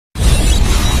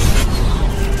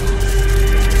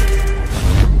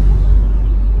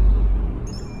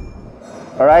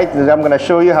Alright, I'm going to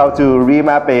show you how to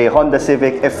remap a Honda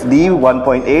Civic FD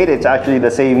 1.8. It's actually the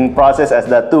same process as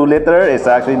the 2-liter. It's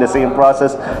actually the same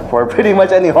process for pretty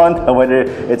much any Honda, whether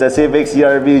it's a Civic,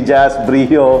 CR-V, Jazz,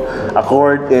 Brio,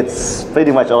 Accord, it's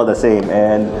pretty much all the same.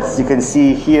 And as you can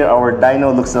see here, our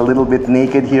dyno looks a little bit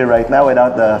naked here right now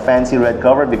without the fancy red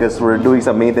cover because we're doing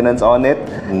some maintenance on it.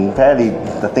 And apparently,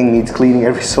 the thing needs cleaning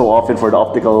every so often for the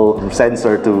optical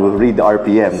sensor to read the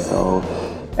RPM. So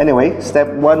anyway, step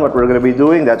one, what we're going to be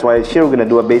doing, that's why it's here, we're going to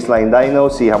do a baseline dyno,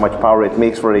 see how much power it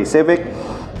makes for a Civic.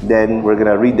 Then we're going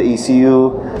to read the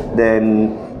ECU,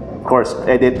 then of course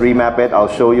edit, remap it. I'll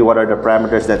show you what are the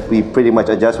parameters that we pretty much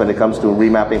adjust when it comes to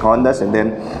remapping Hondas, and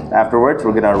then afterwards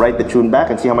we're going to write the tune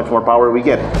back and see how much more power we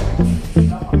get.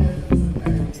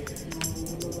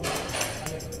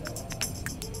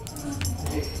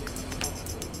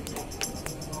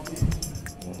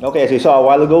 Okay, as you saw a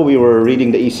while ago, we were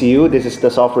reading the ECU. This is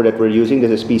the software that we're using. This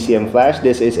is PCM Flash.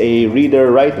 This is a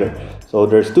reader-writer. So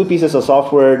there's two pieces of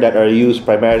software that are used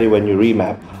primarily when you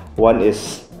remap. One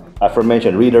is,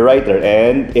 aforementioned, reader-writer,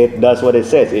 and it does what it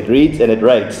says. It reads and it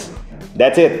writes.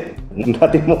 That's it.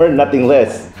 Nothing more, nothing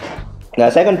less. Now,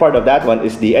 the second part of that one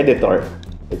is the editor,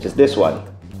 which is this one.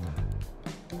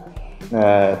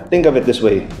 Think of it this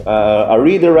way. A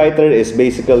reader-writer is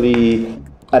basically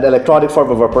an electronic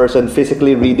form of a person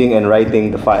physically reading and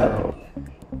writing the file.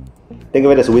 Think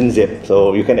of it as WinZip.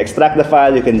 So you can extract the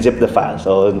file, you can zip the file.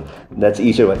 So that's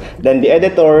easier one. Then the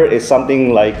editor is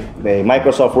something like a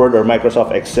Microsoft Word or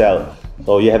Microsoft Excel.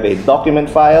 So you have a document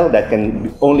file that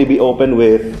can only be opened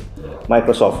with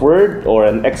Microsoft Word, or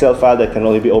an Excel file that can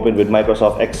only be opened with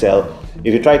Microsoft Excel.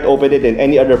 If you try to open it in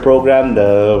any other program,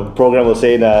 the program will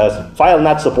say the file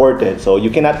not supported. So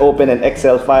you cannot open an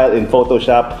Excel file in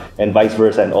Photoshop and vice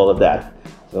versa and all of that.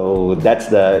 So that's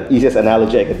the easiest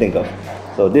analogy I can think of.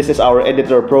 So this is our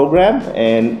editor program,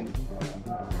 and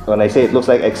when I say it looks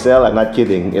like Excel, I'm not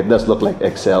kidding. It does look like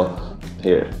Excel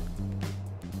here.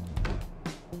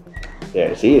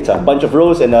 There, see, it's a bunch of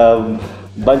rows and a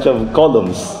bunch of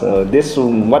columns.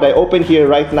 What I open here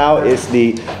right now is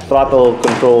the throttle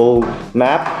control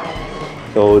map.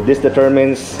 So this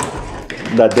determines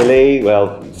the delay.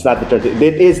 Well, it's not determined.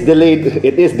 It is delayed.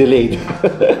 It is delayed.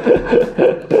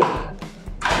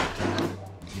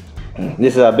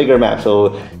 This is a bigger map,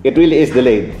 so it really is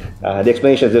delayed. The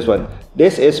explanation is this one.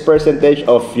 This is percentage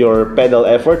of your pedal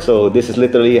effort. So this is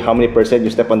literally how many percent you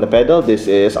step on the pedal. This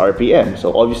is RPM.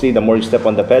 So obviously, the more you step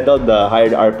on the pedal, the higher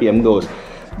the RPM goes.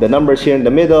 The numbers here in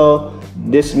the middle,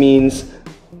 this means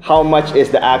how much is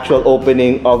the actual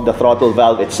opening of the throttle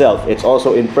valve itself. It's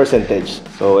also in percentage.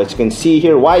 So as you can see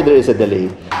here, why there is a delay.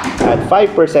 At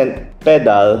 5%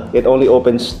 pedal, it only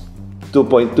opens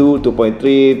 2.2,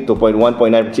 2.3, 2.1,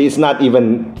 0.9. See, it's not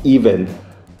even.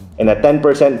 And at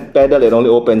 10% pedal, it only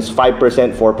opens 5%,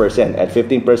 4%. At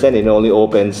 15%, it only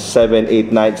opens 7,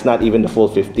 8, 9. It's not even the full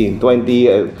 15,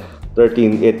 20,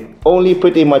 13. It only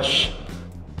pretty much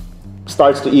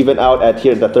starts to even out at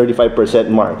here, the 35%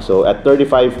 mark. So at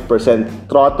 35%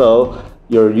 throttle,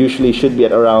 you usually should be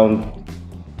at around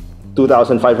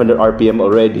 2,500 RPM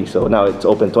already. So now it's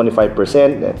open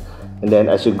 25%. And then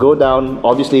as you go down,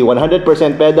 obviously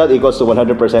 100% pedal equals to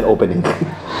 100% opening.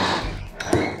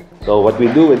 So what we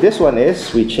do with this one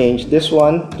is we change this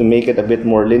one to make it a bit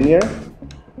more linear.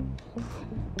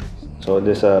 So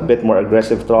there's a bit more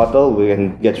aggressive throttle. We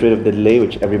can get rid of the delay,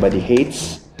 which everybody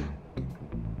hates.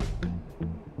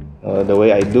 The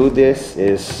way I do this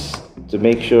is to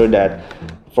make sure that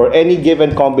for any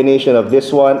given combination of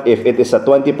this one, if it is a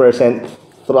 20%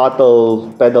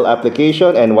 throttle pedal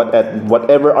application and at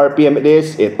whatever RPM it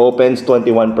is, it opens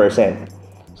 21%.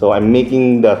 So I'm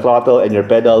making the throttle and your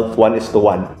pedal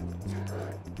 1:1.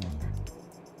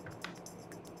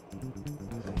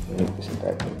 Make this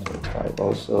entire thing 25.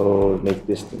 Also make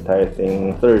this entire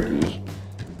thing 30.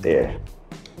 There.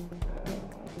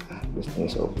 This thing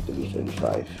is open to be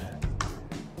 35.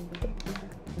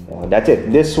 That's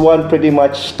it. This one pretty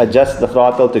much adjusts the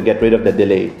throttle to get rid of the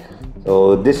delay.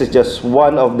 So this is just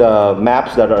one of the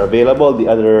maps that are available. The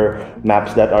other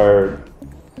maps that are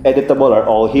editable are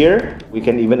all here. We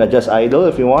can even adjust idle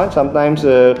if you want. Sometimes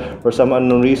for some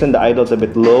unknown reason the idle is a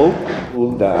bit low.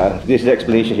 This is the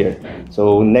explanation here.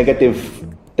 So negative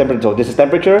temperature. So this is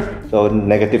temperature. So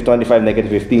negative 25, negative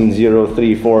 15, 0,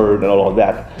 3, 4, and all of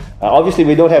that. Obviously,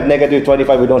 we don't have negative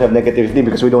 25, we don't have negative 15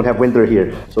 because we don't have winter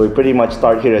here. So we pretty much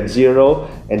start here at 0,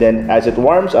 and then as it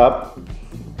warms up,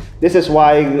 this is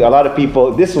why a lot of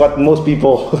people, this is what most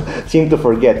people seem to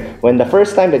forget. When the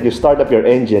first time that you start up your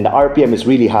engine, the RPM is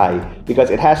really high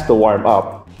because it has to warm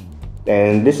up.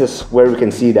 And this is where we can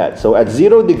see that. So at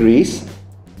 0 degrees,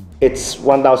 it's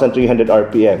 1,300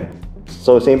 RPM.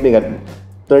 So same thing at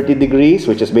 30 degrees,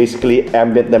 which is basically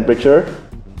ambient temperature,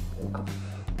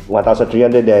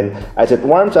 1300. Then as it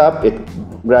warms up, it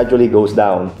gradually goes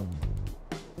down.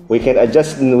 We can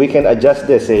adjust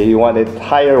this. Say you want it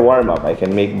higher warm up, I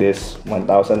can make this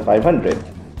 1500.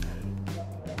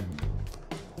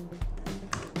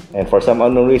 And for some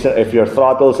unknown reason, if your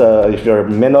throttles, if your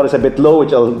menor is a bit low,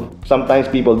 which sometimes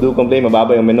people do complain,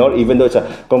 mababa yung menor, even though it's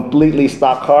a completely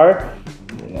stock car,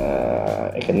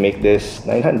 I can make this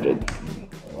 900,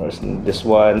 or this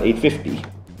one 850.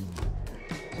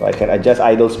 So I can adjust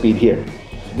idle speed here.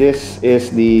 This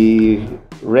is the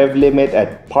rev limit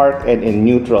at park and in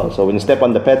neutral. So when you step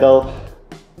on the pedal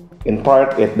in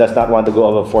park, it does not want to go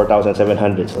over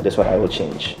 4,700. So this one I will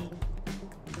change.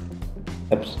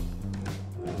 Oops.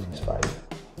 6.5.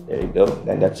 There you go.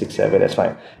 Then that's 6.7. That's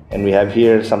fine. And we have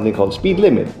here something called speed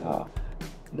limit.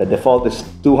 The default is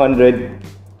 200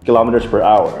 kilometers per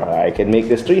hour. I can make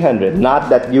this 300. Not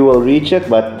that you will reach it,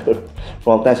 but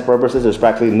for all intents and purposes, there's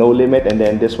practically no limit. And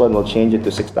then this one will change it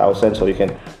to 6,000, so you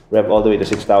can rev all the way to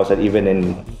 6,000 even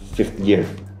in fifth gear.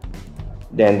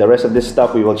 Then the rest of this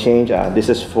stuff we will change.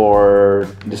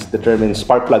 This determines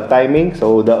spark plug timing.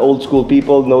 So the old school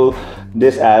people know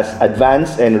this as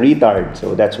advance and retard.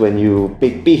 So that's when you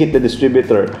P hit the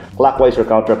distributor clockwise or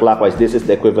counterclockwise. This is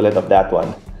the equivalent of that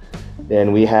one.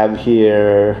 Then we have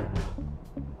here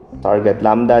target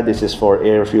lambda. This is for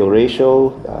air fuel ratio.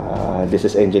 This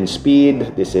is engine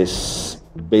speed. This is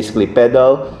basically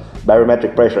pedal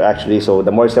barometric pressure, actually. So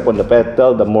the more you step on the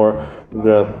pedal, the more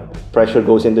the pressure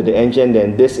goes into the engine.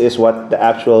 Then this is what the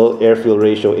actual air fuel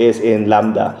ratio is in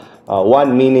lambda.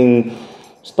 1 meaning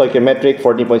stoichiometric,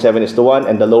 14.7:1,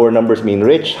 and the lower numbers mean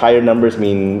rich, higher numbers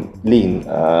mean lean.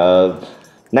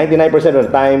 99% of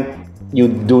the time, you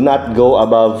do not go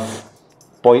above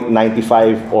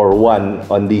 0.95 or 1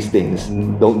 on these things.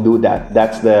 Don't do that.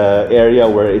 That's the area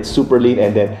where it's super lean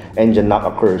and then engine knock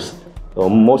occurs. So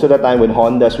most of the time with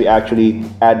Hondas, we actually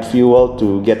add fuel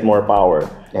to get more power.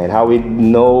 And how we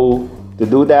know to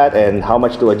do that and how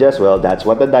much to adjust, well, that's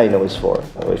what the dyno is for.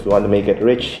 So if you want to make it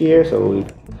rich here, so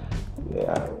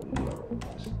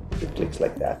it clicks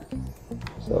like that.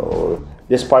 So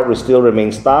this part will still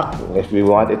remain stock. If we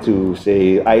want it to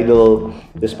say idle,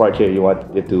 this part here, you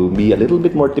want it to be a little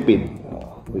bit more tipid.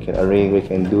 We can arrange, we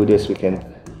can do this, we can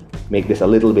make this a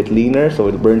little bit leaner so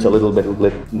it burns a little bit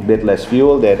less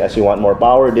fuel. Then as you want more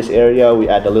power, this area, we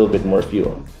add a little bit more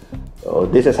fuel. So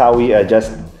this is how we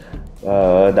adjust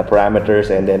the parameters.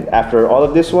 And then after all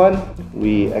of this one,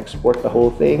 we export the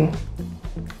whole thing.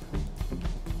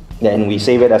 Then we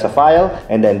save it as a file,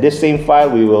 and then this same file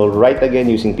we will write again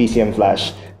using PCM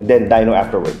Flash, then dyno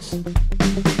afterwards.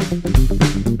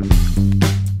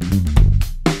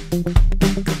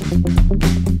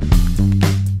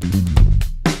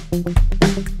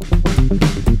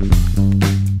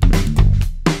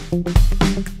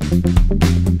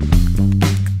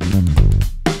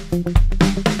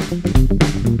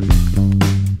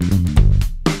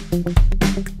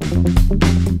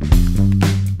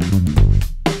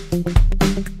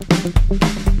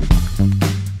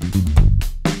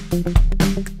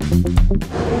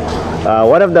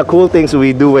 One of the cool things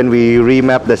we do when we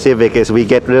remap the Civic is we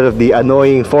get rid of the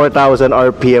annoying 4,000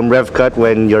 RPM rev cut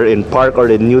when you're in park or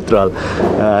in neutral.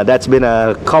 That's been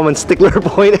a common stickler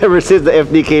point ever since the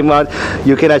FD came out.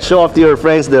 You cannot show off to your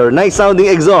friends their nice sounding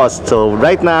exhaust. So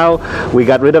right now, we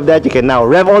got rid of that. You can now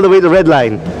rev all the way to red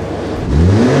line.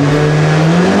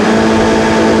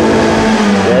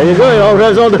 There you go, it all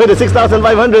revs all the way to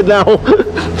 6,500 now.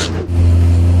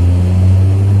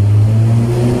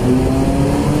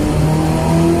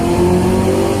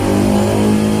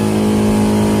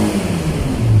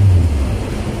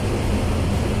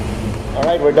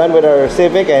 We're done with our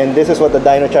Civic, and this is what the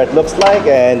dyno chart looks like,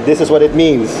 and this is what it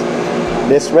means.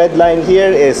 This red line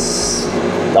here is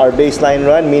our baseline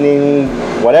run, meaning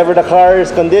whatever the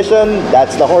car's condition,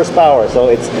 that's the horsepower. So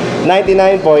it's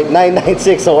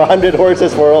 99.996, so 100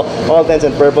 horses for all intents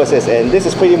and purposes. And this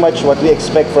is pretty much what we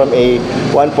expect from a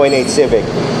 1.8 Civic.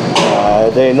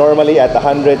 They're normally at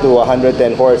 100 to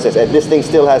 110 horses, and this thing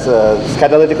still has a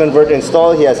catalytic converter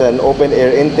installed. He has an open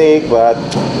air intake, but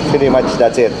pretty much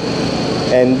that's it.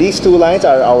 And these two lines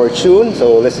are our tune,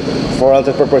 so for all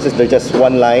intents and purposes, they're just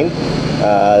one line.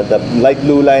 The light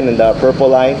blue line and the purple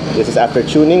line, this is after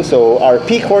tuning. So our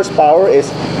peak horsepower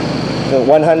is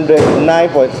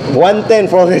 109.110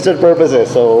 for all intents and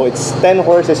purposes. So it's 10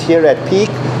 horses here at peak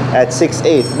at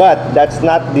 6.8, but that's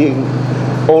not the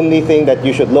only thing that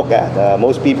you should look at.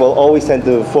 Most people always tend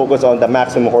to focus on the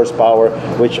maximum horsepower,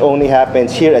 which only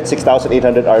happens here at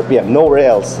 6,800 RPM, nowhere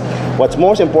else. What's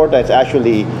most important is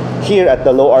actually here at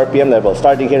the low RPM level,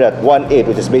 starting here at 1.8,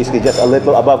 which is basically just a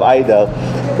little above idle,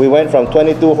 we went from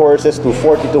 22 horses to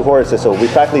 42 horses. So we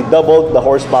practically doubled the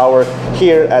horsepower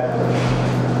here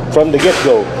from the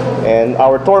get-go. And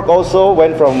our torque also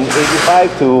went from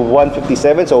 85 to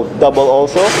 157, so double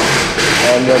also.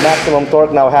 And your maximum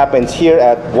torque now happens here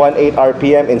at 1.8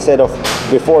 RPM instead of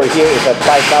before here it's at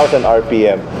 5,000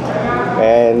 RPM.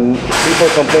 And people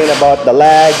complain about the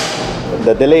lag,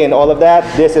 the delay and all of that.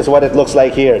 This is what it looks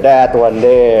like here. That one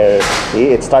there. See,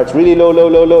 it starts really low, low,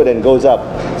 low, low, then goes up.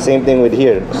 Same thing with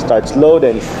here. Starts low,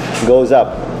 then goes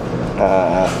up.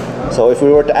 So if we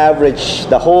were to average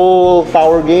the whole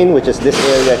power gain, which is this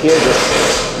area here,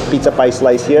 this pizza pie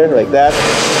slice here, like that,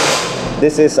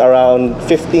 this is around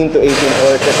 15 to 18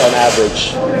 horses on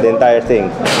average, the entire thing.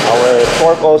 Our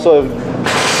torque also,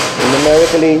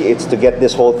 numerically, it's to get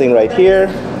this whole thing right here.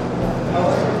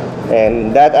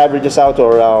 And that averages out to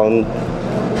around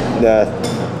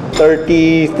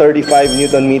 30, 35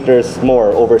 Newton meters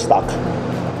more over stock.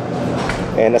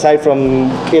 And aside from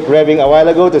it revving a while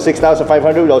ago to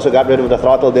 6,500, we also got rid of the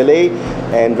throttle delay.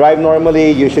 And drive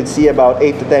normally, you should see about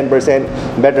 8 to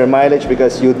 10% better mileage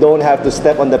because you don't have to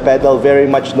step on the pedal very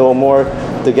much no more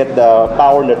to get the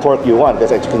power and the torque you want.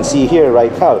 Because as you can see here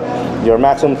right now, your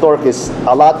maximum torque is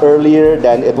a lot earlier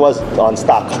than it was on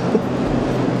stock.